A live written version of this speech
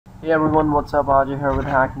Hey everyone, what's up? Ajay here with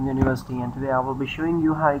Hacking University, and today I will be showing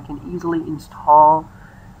you how you can easily install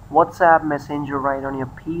WhatsApp Messenger right on your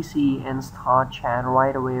PC and start chat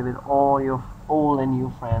right away with all your old and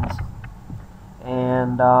new friends.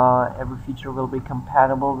 And every feature will be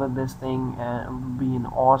compatible with this thing, and it will be an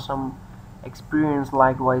awesome experience.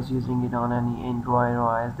 Likewise, using it on any Android or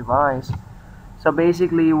iOS device. So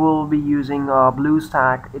basically, we'll be using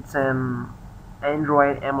BlueStack. It's an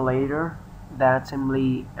Android emulator that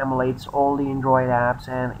simply emulates all the Android apps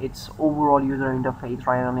and its overall user interface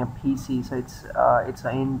right on your PC. So it's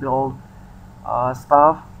an inbuilt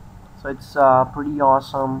stuff. So it's pretty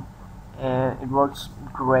awesome and it works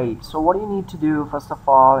great. So what you need to do first of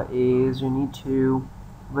all is you need to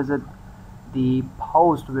visit the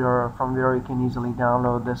post from where you can easily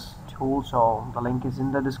download this tool. So the link is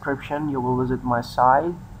in the description. You will visit my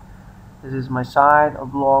site. This is my site, a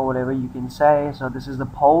blog, whatever you can say. So this is the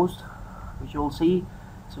post which you'll see.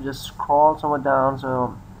 So just scroll somewhere down.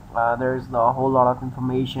 So there's a whole lot of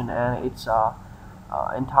information, and it's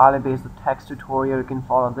entirely based on text tutorial. You can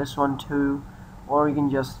follow this one too, or you can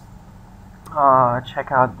just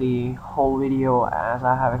check out the whole video as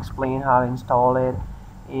I have explained how to install it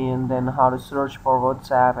and then how to search for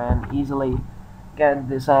WhatsApp and easily get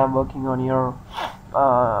this app working on your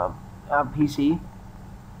PC.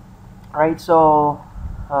 Right, so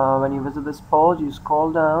when you visit this page, you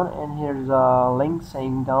scroll down and here's a link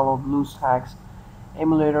saying download BlueStacks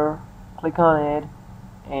emulator. Click on it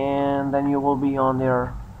and then you will be on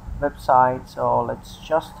their website. So let's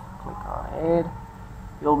just click on it.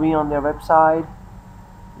 You'll be on their website.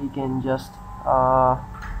 You can just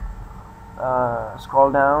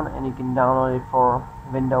scroll down and you can download it for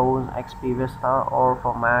Windows, XP, Vista, or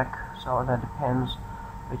for Mac. So that depends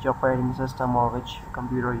which operating system or which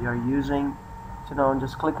computer you're using. So now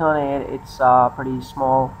just click on it. It's pretty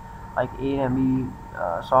small, like 8 MB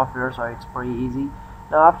software, so it's pretty easy.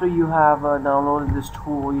 Now after you have downloaded this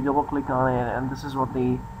tool, you double click on it and this is what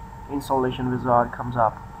the installation wizard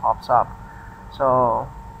pops up. So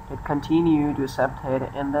hit continue to accept it,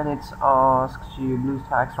 and then it asks you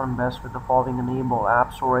BlueStacks run best with the following: enable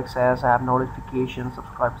App Store access, app notifications,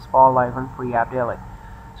 subscribe to Spotlight, and free app daily.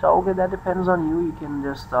 So okay, that depends on you. You can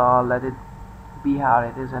just let it be how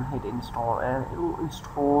it is and hit install, and it will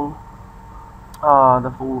install the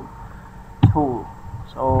full tool.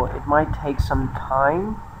 So it might take some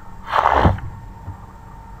time.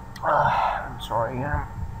 I'm sorry, I'm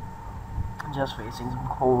just facing some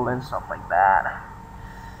cold and stuff like that.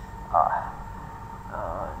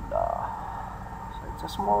 So it's a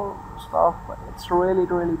small stuff, but it's really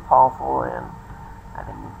powerful, and I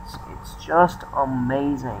think it's just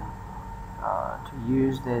amazing to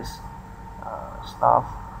use this stuff.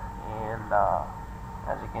 And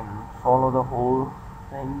as you can follow the whole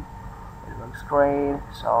thing, it looks great.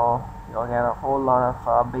 So you'll get a whole lot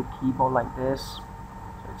of big keyboard like this.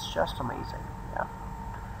 So it's just amazing. Yeah.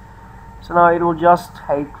 So now it will just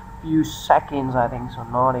take few seconds, I think, so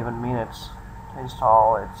not even minutes to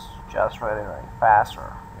install. It's just really faster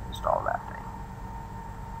to install that thing.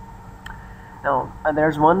 Now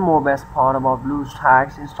there's one more best part about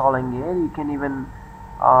BlueStacks installing it. You can even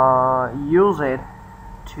use it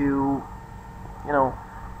to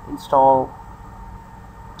install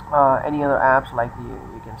any other apps, like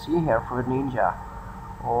you can see here, Fruit Ninja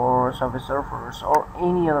or Surface Surfers or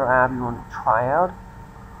any other app you want to try out.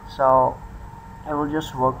 So it will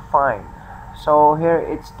just work fine. So here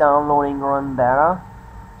it's downloading run data,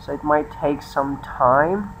 so it might take some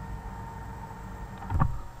time.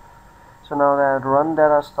 So now that run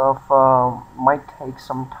data stuff might take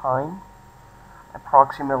some time.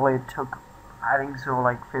 Approximately it took, I think so,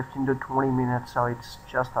 like 15 to 20 minutes. So it's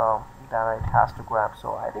just data it has to grab.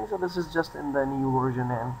 So I think so this is just in the new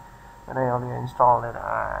version, and when I earlier installed it,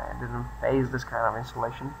 I didn't face this kind of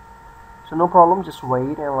installation. So no problem, just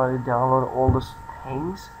wait and let it download all those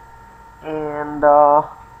things. And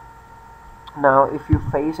now if you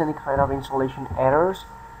face any kind of installation errors,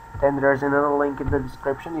 then there's another link in the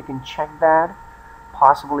description. You can check that.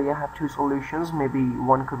 Possibly I have two solutions. Maybe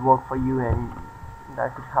one could work for you and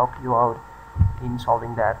that could help you out in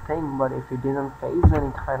solving that thing. But if you didn't face any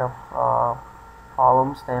kind of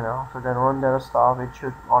problems, then after that run data stuff, it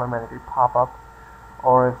should automatically pop up.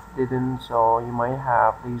 Or if it didn't, so you might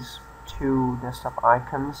have these two desktop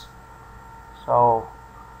icons. So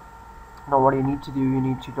now what you need to do, you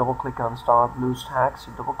need to double click on start BlueStacks.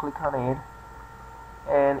 You double click on it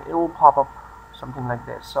and it will pop up something like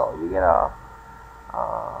this. So you get a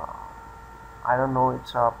I don't know,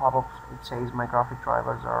 it's a pop-up. It says my graphic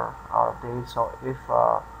drivers are out of date. So if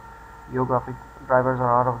your graphic drivers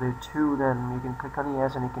are out of date too, then you can click on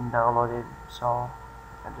yes and you can download it. So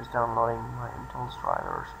I'm just downloading my Intel's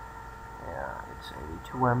drivers. Yeah, it's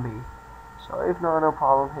 82 MB. So if not, no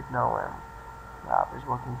problem, hit now and the app is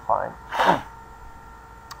working fine.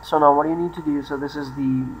 So now what you need to do, so this is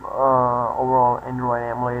the overall Android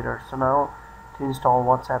emulator. So now to install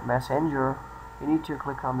WhatsApp Messenger, you need to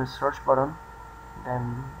click on this search button.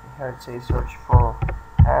 Then here it says search for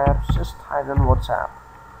apps, just type in WhatsApp.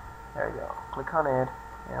 There you go, click on it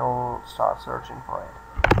and it will start searching for it.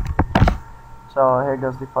 So here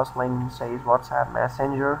goes the first link, says WhatsApp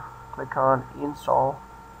Messenger. Click on install,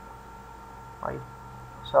 right?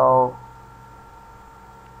 So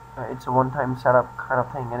it's a one-time setup kind of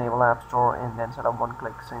thing. Enable App Store and then set up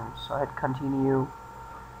one-click SIM. So hit continue,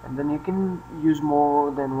 and then you can use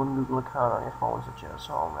more than one Google account on your phone, such as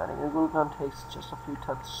so adding a Google account takes just a few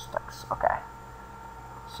steps. Okay,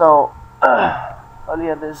 so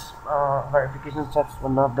earlier this verification steps were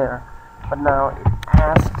not there, but now it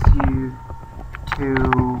asks you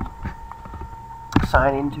to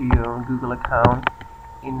sign into your Google account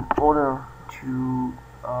in order to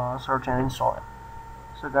search and install it.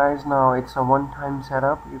 So guys, now it's a one-time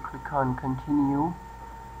setup. You click on continue,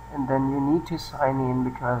 and then you need to sign in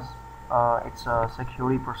because it's a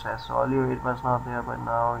security process. So earlier it was not there, but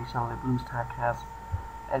now recently BlueStack has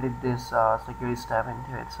added this security step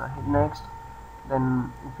into it. So hit next.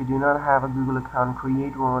 Then if you do not have a Google account,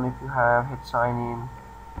 create one. If you have, hit sign in,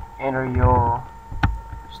 enter your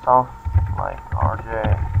stuff like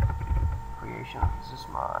RJ creation. This is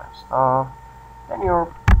my stuff. Then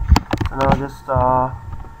you're so now just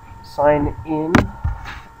sign in.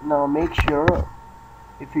 Now make sure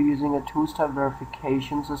if you're using a two-step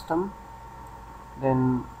verification system,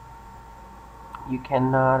 then you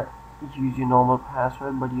cannot use your normal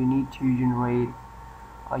password, but you need to generate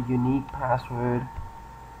a unique password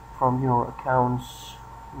from your accounts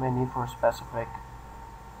menu for specific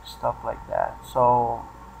stuff like that. So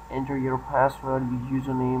enter your password, your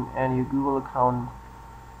username, and your Google account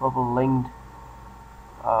will be linked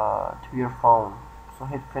to your phone. So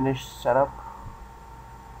hit finish setup,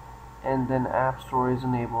 and then App Store is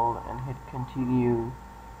enabled, and hit continue.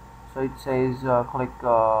 So it says click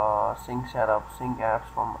sync setup, sync apps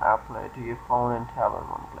from Apple to your phone and tablet.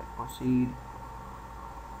 One click proceed.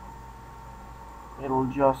 It'll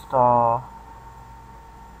just so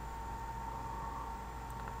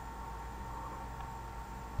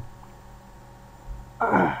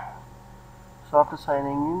after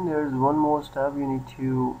signing in, there's one more step. You need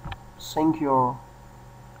to sync your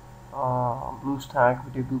BlueStack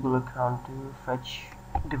with your Google account to fetch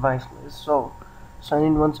device list. So sign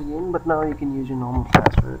in once again, but now you can use your normal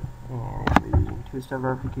password, and if you're using two-step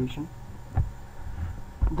verification,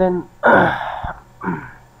 then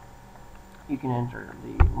you can enter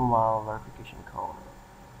the mobile verification code.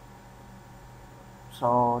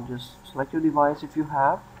 So just select your device if you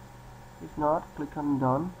have. If not, click on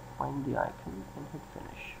done, find the icon and hit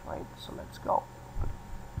finish. Right, so let's go.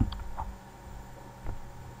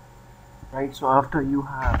 Right, so after you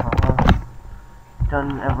have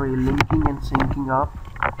done every linking and syncing up,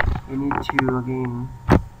 you need to again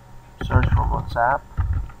search for WhatsApp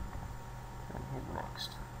and hit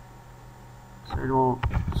next. So it will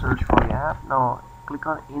search for the app. Now click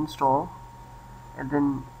on install and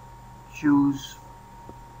then choose,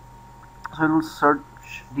 so it will search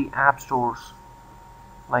the app stores.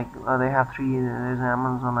 Like they have three, there's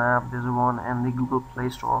Amazon app, there's one, and the Google Play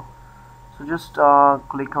Store. So just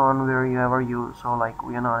click on wherever you, so like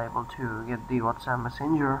we are not able to get the WhatsApp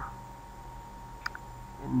Messenger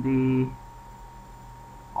in the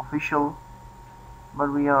official,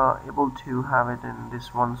 but we are able to have it in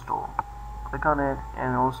this one store. Click on it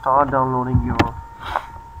and it will start downloading your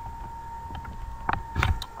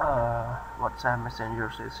WhatsApp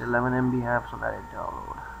Messenger. So it's 11 MB app, so let it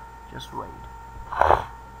download. Just wait.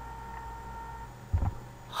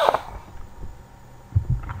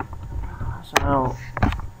 So now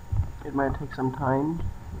it might take some time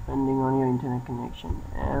depending on your internet connection,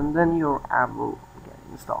 and then your app will get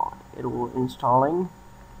installed. It will installing,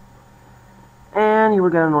 and you will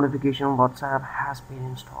get a notification WhatsApp has been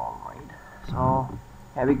installed, right? So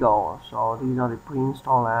here we go. So these are the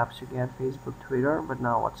pre-installed apps. You get Facebook, Twitter, but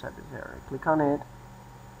now WhatsApp is there. Click on it,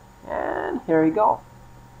 and here you go.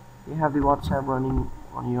 You have the WhatsApp running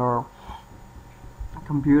on your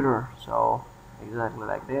computer. So exactly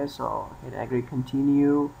like this. So hit agree,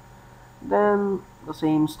 continue. Then the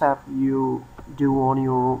same step you do on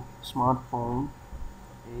your smartphone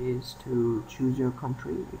is to choose your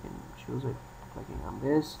country. You can choose it clicking on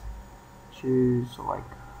this. Choose, so like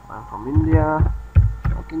I'm from India,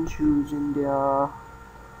 I can choose India,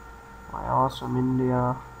 my awesome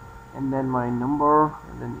India, and then my number,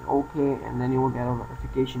 and then OK, and then you will get a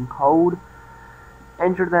verification code.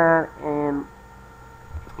 Enter that, and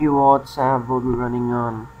your WhatsApp will be running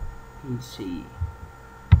on PC.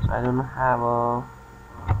 So I don't have a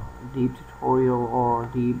deep tutorial or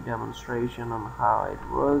deep demonstration on how it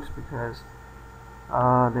works, because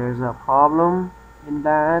there's a problem in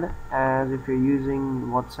that, as if you're using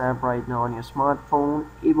WhatsApp right now on your smartphone,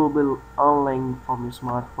 it will be unlinked from your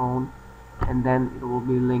smartphone, and then it will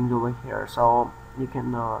be linked over here, so you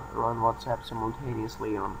can run WhatsApp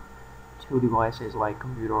simultaneously on two devices like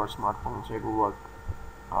computer or smartphone, so it will work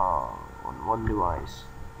on one device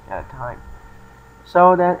at a time.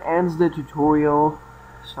 So that ends the tutorial.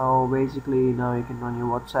 So basically now you can run your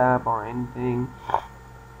WhatsApp or anything.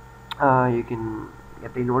 You can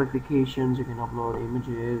get the notifications, you can upload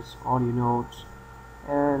images, audio notes,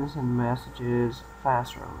 and send messages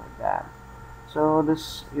faster like that. So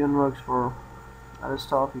this even works for other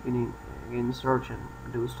stuff. You can search and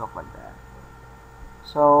do stuff like that.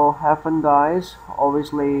 So have fun, guys.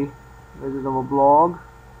 Obviously visit our blog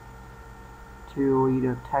to read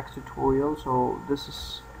a text tutorial. So this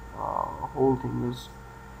is whole thing is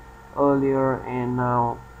earlier, and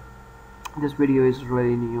now this video is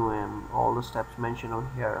really new, and all the steps mentioned on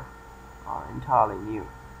here are entirely new.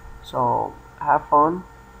 So have fun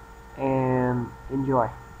and enjoy.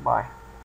 Bye.